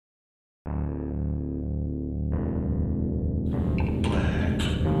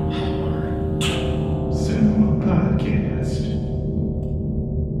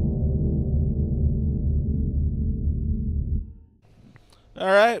All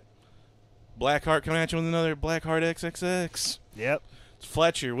right. Blackheart coming at you with another Blackheart XXX. Yep. It's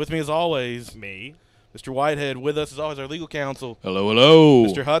Fletcher with me as always. Me. Mr. Whitehead with us as always, our legal counsel. Hello, hello.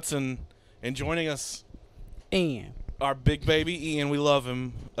 Mr. Hudson. And joining us, And our big baby Ian. We love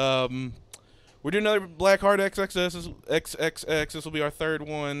him. We're doing another Blackheart XXX. This will be our third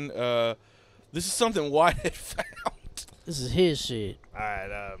one. This is something Whitehead found. this is his shit. All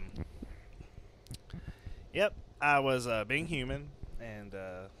right. Yep. I was being human and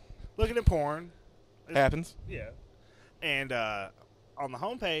looking at porn. Happens. Yeah. And on the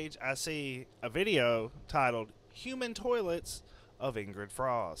homepage, I see a video titled "Human Toilets of Ingrid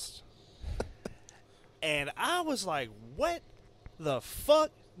Frost," and I was like, "What the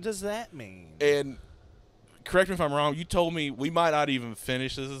fuck does that mean?" And correct me if I'm wrong. You told me we might not even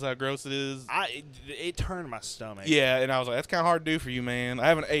finish. This is how gross it is. It turned my stomach. Yeah, and I was like, that's kind of hard to do for you, man. I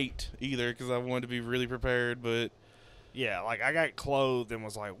haven't ate either because I wanted to be really prepared, but Yeah, like I got clothed and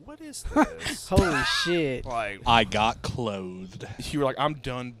was like, "What is this?" Holy shit. Like, I got clothed. you were like, I'm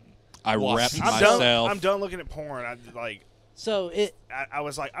done. I Well, wrapped I'm myself. I'm done looking at porn. So I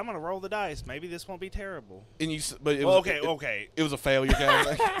was like, I'm gonna roll the dice. Maybe this won't be terrible. And you, but it Well, was, okay. It was a failure, kind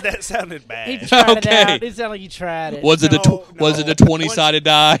of thing. That sounded he bad. tried Okay. it out. It sounded like you tried it. Was it was it a 20-sided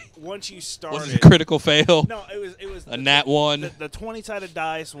die? Once you Was started, it a critical fail? no, it was A nat one? The 20-sided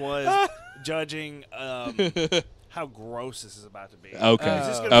dice was judging how gross this is about to be. Okay. Is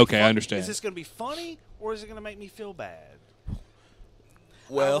this gonna be Okay, I funny? understand. Is this gonna be funny or is it gonna make me feel bad?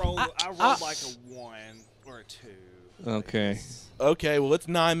 Well, I rolled like a 1 or a 2. Okay. okay, well, it's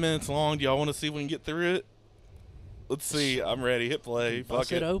 9 minutes long. Do y'all want to see if we can get through it? Let's see. I'm ready. Hit play. Bust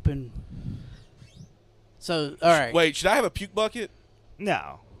Fuck it it. open. So, all right. Wait, should I have a puke bucket?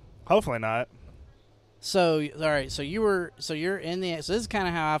 No, hopefully not. So, all right. So you're in the. So this is kind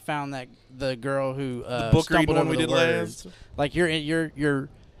of how I found that the girl who book reading stumbled one over we the did words. last? Like you're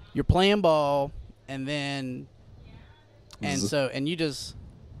playing ball, and then, and you just.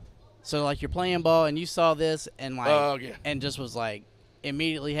 So like you're playing ball and you saw this and like Oh, yeah. and just was like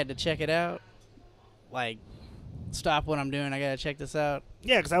immediately had to check it out, like stop what I'm doing. I gotta check this out.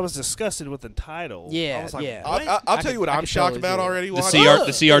 Yeah, because I was disgusted with the title. Yeah, I was like, yeah. what? I'll tell you what I I'm could shocked totally about see it. already. The watching.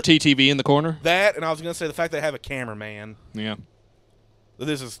 CRT TV in the corner? That, and I was going to say the fact they have a cameraman. Yeah.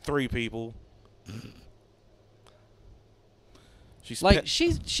 This is 3 people. She's Like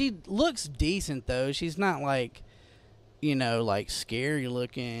she looks decent though. She's not like, like scary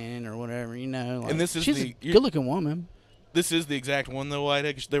looking or whatever. Like, And this is she's the- a good looking woman. This is the exact one, though,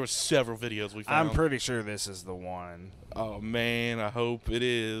 Whitehead. 'Cause there were several videos we found. I'm pretty sure this is the one. Oh, man, I hope it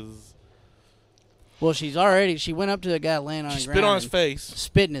is. Well, she went up to the guy laying on She the spit ground on his and face.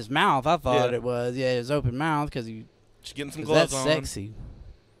 spit in his mouth. I thought Yeah. it was his open mouth because he. She's getting some 'Cause gloves that's on. sexy,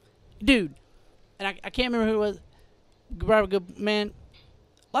 dude. And I can't remember who it was. Probably good man.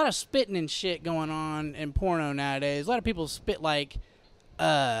 A lot of spitting and shit going on in porno nowadays. A lot of people spit like.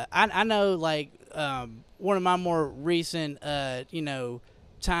 I know like one of my more recent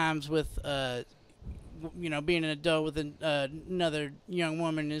times with being an adult with another young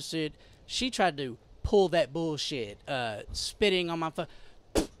woman and shit. She tried to pull that bullshit, spitting on my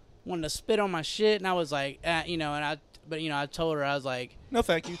wanted to spit on my shit, and I was like, I told her, I was like, No,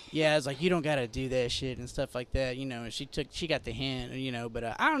 thank you. yeah, I was like, you don't gotta do that shit and stuff like that, and she got the hint, but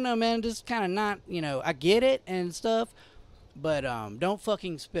I don't know, man, just kind of not, I get it and stuff, but don't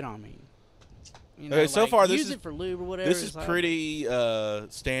fucking spit on me. Okay, so far this use is- it for lube or whatever. This is It's like, pretty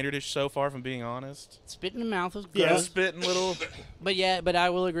standardish so far, if I'm being honest. spit in the mouth is Yeah, gross. spitting little. But I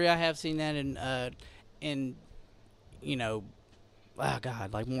will agree. I have seen that in oh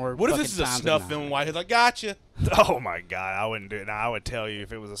god, like more. What if fucking this is a times snuff than film? not. Whitehead's like, gotcha. Oh my god, I wouldn't do it. Now I would tell you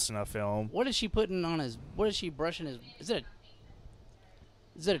if it was a snuff film. What is she putting on his? What is she brushing his? Is it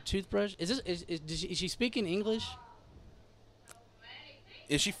a toothbrush? Is she speaking English?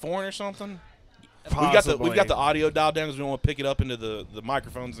 Is she foreign or something? Possibly. We've got the audio dialed down because we don't want to pick it up into the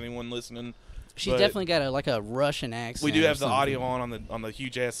microphones. Anyone listening? She's But definitely got a Russian accent. We do or have the something. audio on the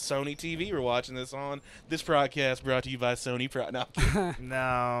huge ass Sony TV we're watching this on. This broadcast brought to you by Sony. No.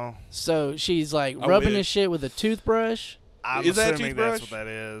 No, So she's like I rubbing wish. his shit with a toothbrush. I'm Is that a assuming that's toothbrush? what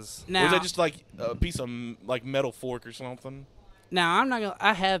that is. Now, Or is that just like a piece of like metal fork or something? Now I'm not gonna.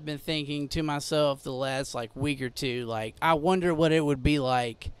 I have been thinking to myself the last like week or two. Like, I wonder what it would be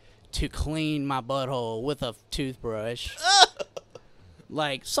like to clean my butthole with a toothbrush.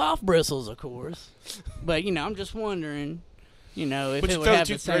 Like soft bristles, of course. But I'm just wondering. If But it you would throw the have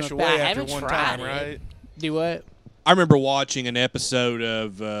the same toothbrush effect. away I after haven't one tried time, it. right? Do what? I remember watching an episode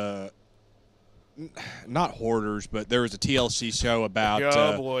of not Hoarders, but there was a TLC show about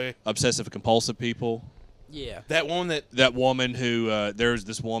Oh boy. obsessive compulsive people. Yeah. That one that That woman who there's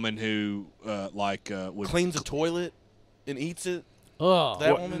this woman who would cleans a toilet and eats it. Oh.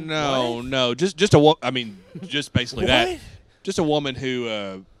 That woman? No, just a woman. I mean, just basically that. What? Just a woman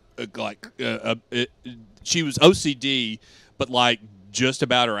who she was OCD, but like just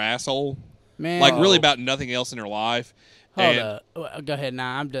about her asshole, Man. like really about nothing else in her life. Hold And- up. Go ahead.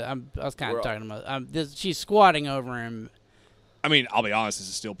 Nah, I was kind We're of all- talking about. She's squatting over him. I mean, I'll be honest, this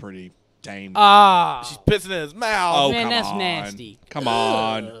is still pretty tame. Ah. She's pissing in his mouth. Oh, man, come that's on. nasty. Come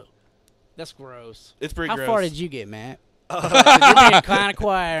on. Ugh. That's gross. It's pretty How gross. far did you get, Matt? You're being kind of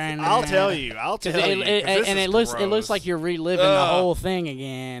quiet. Right I'll now. tell you. I'll 'Cause tell you. 'cause this and is it looks gross. like you're reliving the Ugh. whole thing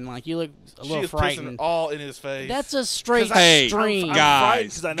again. Like you look a She little is pissing frightened. all in his face. That's a straight 'Cause Hey, stream. I'm guys,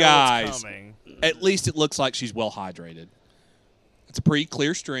 frightened 'cause I know guys. what's coming. At least it looks like she's well hydrated. It's a pretty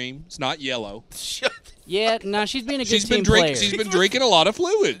clear stream. It's not yellow. Yeah, no, she's been a good She's team been drinking. player. She's been drinking a lot of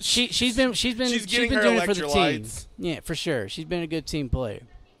fluids. She's been She's getting her doing it for the team. electrolytes. Yeah, for sure. She's been a good team player.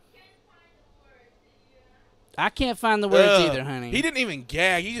 I can't find the words Ugh. either, honey. He didn't even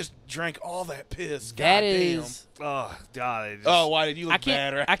gag. He just drank all that piss. That Goddamn. is. Oh God. It just, Oh, why did you look I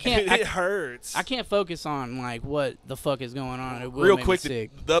can't. bad? Right? I can't. it hurts. I can't focus on like what the fuck is going on. It will Real make quick, me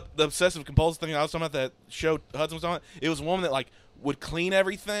sick. the obsessive compulsive thing I was talking about, that show Hudson was on. It was a woman that like would clean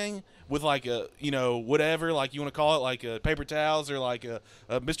everything with like a whatever, like you want to call it, like paper towels or like a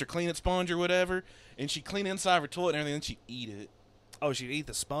Mr. Clean It sponge or whatever, and she'd clean inside of her toilet and everything, and she'd eat it. Oh, she'd eat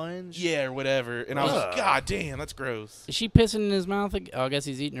the sponge. Yeah, or whatever. And I was like, Ugh. God damn, that's gross. Is she pissing in his mouth? Oh, I guess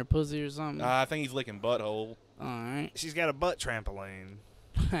he's eating her pussy or something. I think he's licking butthole. All right. She's got a butt trampoline.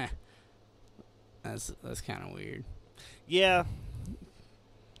 That's kind of weird. Yeah.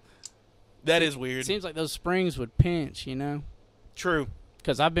 That is weird. It seems like those springs would pinch, you know? True.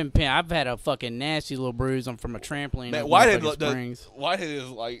 Because I've had a fucking nasty little bruise from a trampoline. Man, up why in did fucking the springs. Whitehead is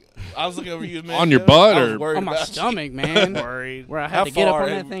like? I was looking over you, man. On your butt I was or- worried On my about you. stomach, man. Worried. Where I had How to get up far? on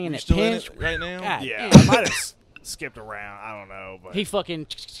that thing and You it still in pinched. it right now? God Yeah. damn. I might have skipped around. I don't know, but He fucking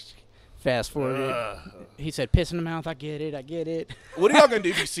fast forwarded. He said, "Piss in the mouth." I get it. What are y'all gonna do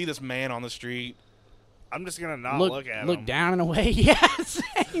if you see this man on the street? I'm just gonna not look look at look him. down and away. Yeah, same.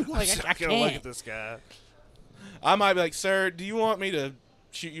 I'm Like just I not gonna look at can't. this guy. I might be like, sir, do you want me to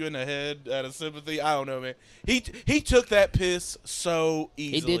shoot you in the head out of sympathy? I don't know, man. He took that piss so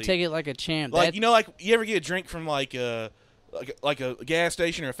easily. He did take it like a champ. like That- like you ever get a drink from like a gas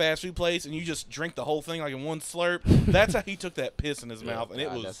station or a fast food place, and you just drink the whole thing like in one slurp. That's how he took that piss in his mouth, and it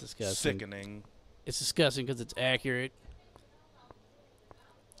God, was that's disgusting. sickening. It's disgusting because it's accurate.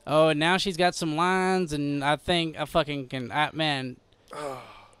 Oh, and now she's got some lines, and I think I fucking can. Man,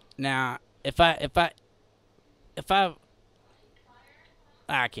 now if I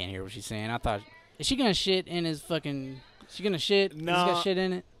can't hear what she's saying. I thought, is she gonna shit in his fucking? Is she gonna shit? No. He's got shit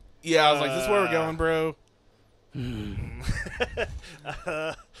in it. Yeah, I was like, "This is where we're going, bro."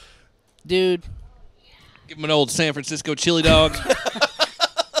 Dude, Give him an old San Francisco chili dog.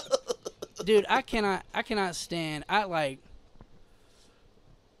 dude, I cannot stand. I like.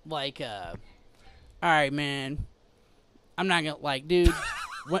 All right, man. I'm not gonna like, dude.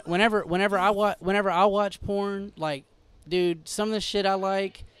 whenever I watch porn, like, dude, some of the shit I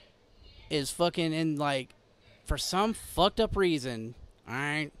like is fucking in like, for some fucked up reason. All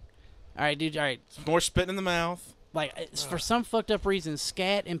right, dude. All right, More spitting in the mouth. like it's for some fucked up reason,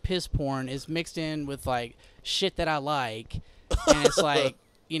 scat and piss porn is mixed in with like shit that I like, and it's like,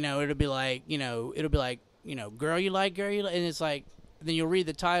 it'll be like, girl you like, and it's like, then you'll read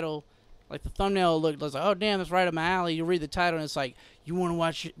the title, like the thumbnail will look like, oh damn, that's right up my alley. You read the title and it's like, you want to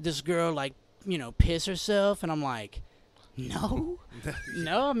watch this girl like, piss herself, and I'm like, no,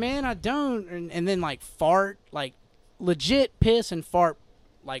 no, man, I don't, and then like fart, like legit piss and fart.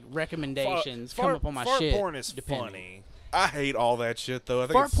 Like recommendations come up on my fart shit. porn is depending. funny. I hate all that shit though. I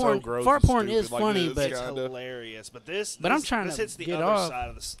think Fart it's porn- so gross. fart and porn stupid is like funny, this, but- It's kinda. hilarious, but this. But I'm trying this to hits the get other off.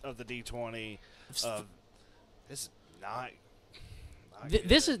 side of the D20. It's not.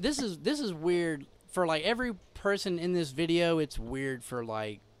 This is weird for like every person in this video. It's weird for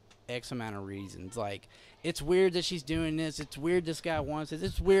like X amount of reasons. Like it's weird that she's doing this. It's weird this guy wants it.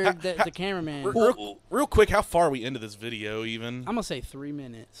 It's weird that the cameraman. Real quick, how far are we into this video even? I'm gonna say 3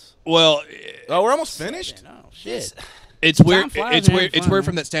 minutes. Well, Oh, we're almost finished. Oh shit! it's Time weird. flies It's when weird. having It's fun, weird man.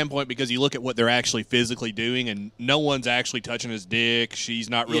 from that standpoint because you look at what they're actually physically doing, and no one's actually touching his dick. She's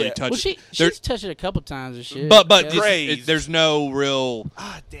not really Yeah. touching. Well, there- she's touched it a couple times and shit. but Yeah. Crazed. there's no real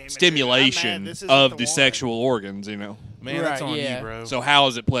Ah, damn it, dude. I'm mad stimulation this isn't of the one. sexual organs. Man, that's Right, on yeah. you, bro. So how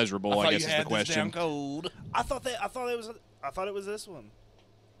is it pleasurable? I I thought guess you is the had this down question. cold. I thought it was this one.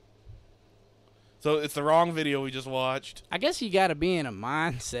 So it's the wrong video we just watched. I guess you got to be in a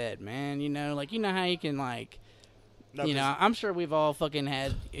mindset, man. You know, like, you know how you can, like, No, you 'cause- know, I'm sure we've all fucking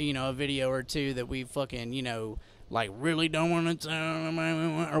had, you know, a video or two that we fucking, you know, like, really don't want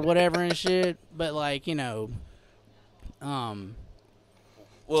to, or whatever and shit. But, like, you know,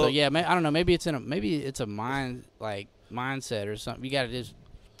 Well, so yeah, I don't know. Maybe it's a mindset or something. You got to just,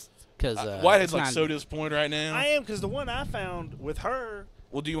 because Whitehead's like so disappointed right now. I am, because the one I found with her.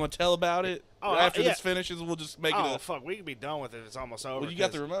 Well, do you want to tell about it? Oh, After yeah. this finishes, we'll just make it Oh a... fuck, we can be done with it. It's almost over. Well, you got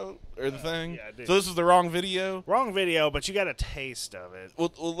 'cause- the remote or the thing? yeah, I do. So this is the wrong video? wrong video, but you got a taste of it.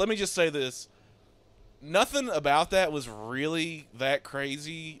 Well, let me just say this. Nothing about that was really that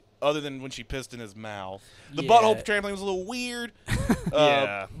crazy other than when she pissed in his mouth. The Yeah. butthole trampoline was a little weird.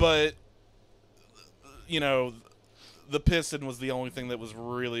 Yeah. But, you know, the pissing was the only thing that was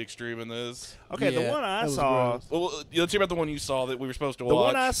really extreme in this. Okay, the Yeah, one I that was saw, gross. Well, let's hear about the one you saw that we were supposed to the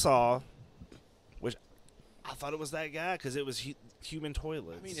watch. one I saw, which I thought it was that guy because it was human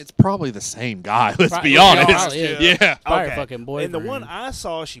toilets. I mean, it's probably the same guy. Let's be Yeah, honest. probably is. Yeah. Probably okay. her fucking boyfriend. And the one I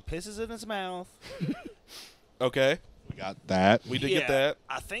saw, she pisses in his mouth. Okay, We got that. we did Yeah, get that.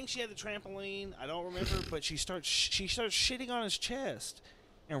 I think she had the trampoline. I don't remember, but she starts shitting on his chest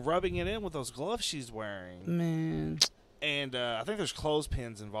and rubbing it in with those gloves she's wearing. Man. And I think there's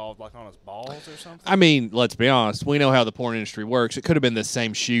clothespins involved, like on his balls or something. I mean, let's be honest. We know how the porn industry works. It could have been the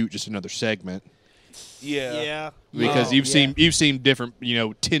same shoot, just another segment. Yeah. Yeah. Because Oh, you've seen different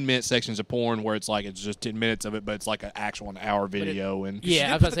 10-minute sections of porn where it's like it's just 10 minutes of it, but it's like an actual an hour video. And She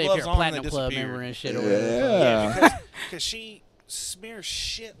Yeah, I did was put about the to say, if gloves you're a on and they Platinum Club disappeared. member and shit or whatever. yeah. Because she smears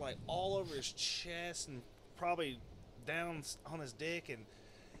shit like all over his chest and probably down on his dick, and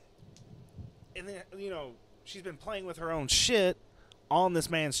then she's been playing with her own shit on this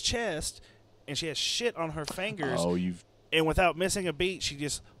man's chest, and she has shit on her fingers, Oh, you've and without missing a beat, she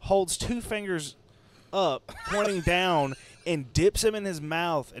just holds two fingers up, pointing down, and dips him in his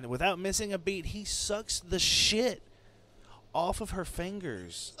mouth, and without missing a beat, he sucks the shit off of her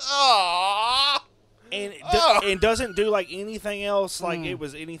fingers. Aww. And Oh. and doesn't do like anything else, like it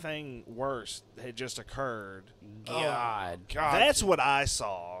was anything worse that had just occurred. God. God. That's what I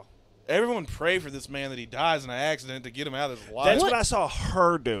saw. Everyone pray for this man that he dies in an accident to get him out of his life. That's What? what I saw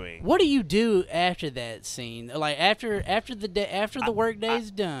her doing. What do you do after that scene? Like after the work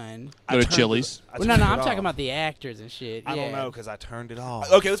day's done. I go to turned Chili's. it- I Well, no, turned I'm it talking off. about the actors and shit. I don't yeah. know because I turned it off.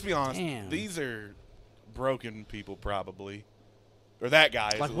 Okay, let's be honest. Damn. These are broken people, probably. Or that guy.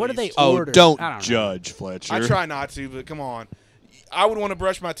 is Like, at what do they least. Oh, order? don't I don't know. judge, Fletcher. I try not to, but come on. I would want to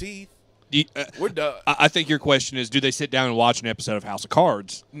brush my teeth. We're done. I think your question is, do they sit down and watch an episode of House of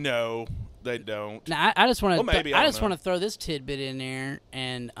Cards? No, they don't. Now, I just want to. Well, maybe, I I don't just know. want to throw this tidbit in there,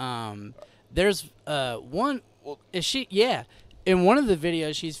 and there's one. Is she? Yeah. In one of the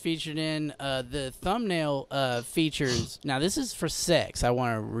videos she's featured in, the thumbnail features. Now this is for sex. I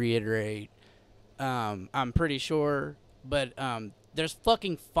want to reiterate. I'm pretty sure, but there's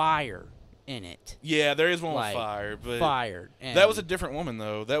fucking fire in it. Yeah, there is one Like, with fire, but Fire. And that was a different woman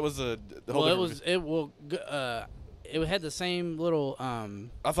though. That was a whole Well, different- it had the same little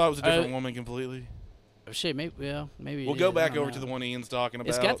I thought it was a different woman completely. shit. Maybe maybe. We'll it go is, I back don't over to know. the one Ian's talking about.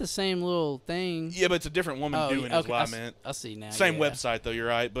 It's got the same little thing. Yeah, but it's a different woman Oh, doing it, is okay, what I s- meant. I see now. Same yeah. website though. You're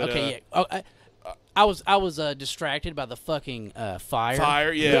right, but Okay, yeah. Oh, I was distracted by the fucking fire.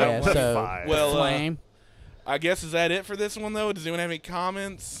 Fire, yeah. Yeah. What So fire? Well, flame. I guess is that it for this one though? Does anyone have any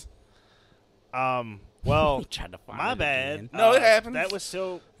comments? Well, He tried to find my it bad. again. No, it happens. That was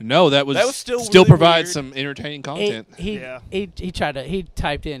still. No, that was still really provides weird. some entertaining content. Yeah. He tried to. He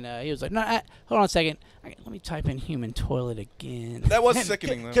typed in. He was like, no, hold on a second. Let me type in human toilet again. That was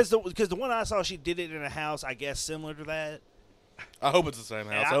sickening though. Because the one I saw, she did it in a house, I guess, similar to that. I hope it's the same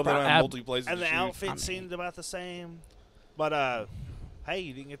house. I I hope they don't prob- have multi places. And to the shoot. outfit I mean- seemed about the same. But hey,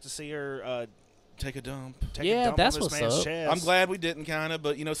 you didn't get to see her Take a dump. take a Yeah, dump that's on this what's man's up. chest. I'm glad we didn't, kind of,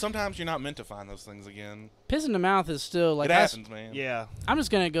 but sometimes you're not meant to find those things again. Piss in the mouth is still like it happens, man. Yeah. I'm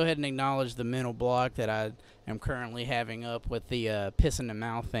just gonna go ahead and acknowledge the mental block that I am currently having up with the piss in the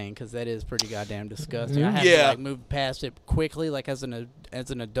mouth thing, because that is pretty goddamn disgusting. I have to Yeah. like move past it quickly, like as an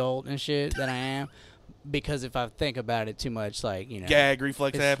adult and shit that I am, because if I think about it too much, like Gag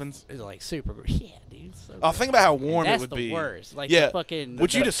reflex it's- happens. It's like super. Yeah, dude. So Oh, think about how warm that's it would the be. worst. Like Yeah. the fucking.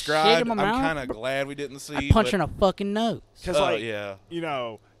 What you the described, shit in I'm my mouth, kind of glad we didn't see. I punch her but, in a fucking nose. Because, oh, like, yeah. you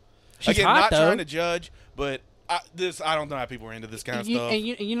know, She's Again, hot not though. trying to judge, but I don't know how people are into this kind of stuff. And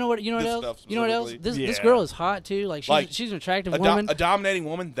you know what This else? stuff You know what else? specifically. This Yeah. girl is hot too. Like she's an attractive woman. A dominating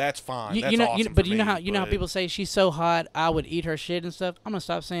woman, that's fine. That's awesome But for you know me, how people say she's so hot I would eat her shit and stuff. I'm gonna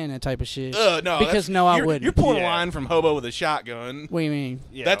stop saying that type of shit. No, because I wouldn't. You're pulling a Yeah. line from Hobo with a Shotgun. What do you mean?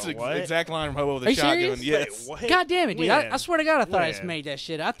 Yeah, That's the what? exact line from Hobo with Are a you Shotgun. serious? Yes. Wait, what? God damn it, dude! When? I swear to God, I thought I When? made that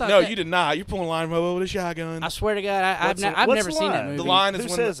shit. I thought. No, that, you did not. You're pulling a line from Hobo with a Shotgun. I swear to God, I've What's the never seen that line? movie. The line is Who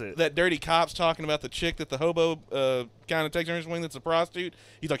when says it? that dirty cop's talking about the chick that the hobo kind of takes her in his wing that's a prostitute.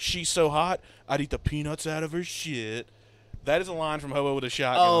 He's like, she's so hot, I'd eat the peanuts out of her shit. That is a line from Hobo with a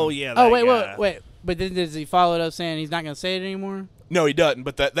Shotgun. Oh yeah. Oh that wait, guy. wait. But then does he follow it up saying he's not gonna say it anymore? No, he doesn't.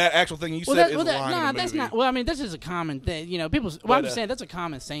 But that actual thing you said is a line nah, in the that's movie. not. Well, I mean, that's just a common thing. You know, people. Well, I'm But, just saying that's a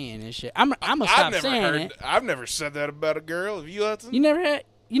common saying and shit. I'm gonna stop saying it. I've never said that about a girl. Have you, Hudson?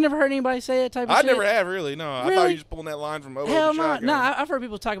 You never heard anybody say that type of I shit? never have really. No, I thought Really? you just pulling that line from Hobo Hell with a no, Shotgun. no. I've heard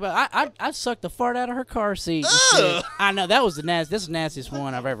people talk about. I sucked the fart out of her car seat. And Ugh. shit. I know that was the nasty. This is the nastiest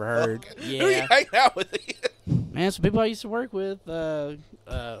one I've ever heard. Who you Yeah, hang out with? man. Some people I used to work with.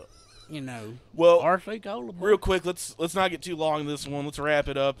 You know, Well, Arthur Cola. real quick, let's not get too long in this one. Let's wrap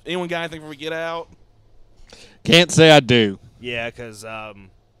it up. Anyone got anything before we get out? Can't say I do. Yeah, because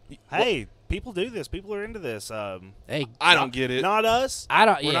hey, people do this. People are into this. Hey, I don't get it. Not us. I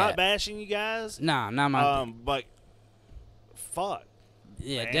don't. We're Yeah. not bashing you guys. Nah, not my. But fuck.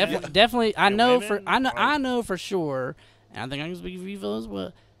 Yeah, Man. definitely. I And know women, I know. like- I know for sure. And I think I can speak for you fellas.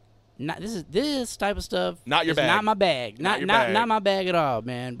 Well, this type of stuff. Not your is bag. Not my bag. Not your not bag. my bag at all,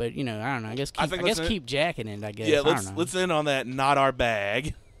 man. But you know, I don't know. I guess I keep, think I guess let's- keep jacking it. I guess. Yeah, I don't know. let's end on that. Not our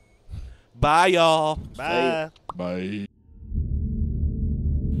bag. Bye, y'all. Bye. Bye.